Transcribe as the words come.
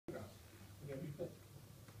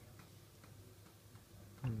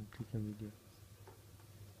video.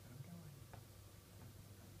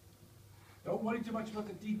 Don't worry too much about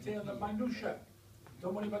the detail, the minutia.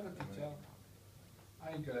 Don't worry about the detail.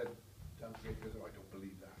 I ain't gonna downgrade because I don't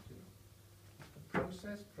believe that, you know. The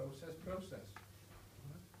process.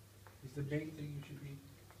 Is the main thing you should be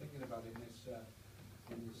thinking about in this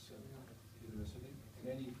university, in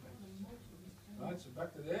any place. Right, so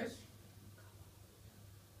back to this.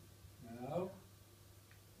 Now,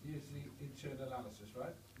 here's the internal analysis,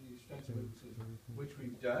 right? The strengths and weaknesses, which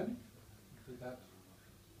we've done. We did that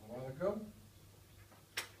a while ago.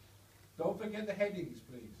 Don't forget the headings,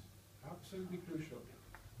 please. Absolutely crucial.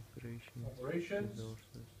 Operations,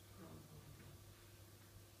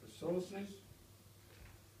 resources,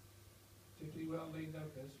 particularly well laid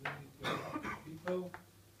out as we need to people.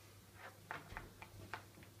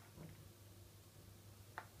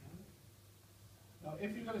 Now, if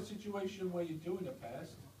you've got a situation where you're doing a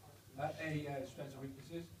test, strengths and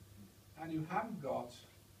weaknesses, and you haven't got,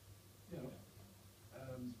 you know,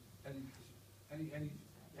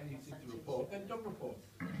 anything to report, then don't report.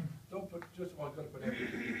 Don't put just, oh, I've got to put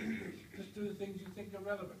everything. Just do the things you think are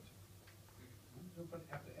relevant. Don't put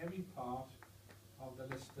after every part of the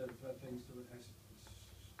list of things to strengths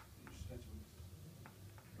and weaknesses.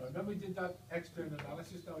 Right, remember we did that external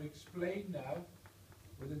analysis. Now we explain now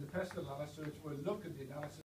within the personal analysis, we'll look at the analysis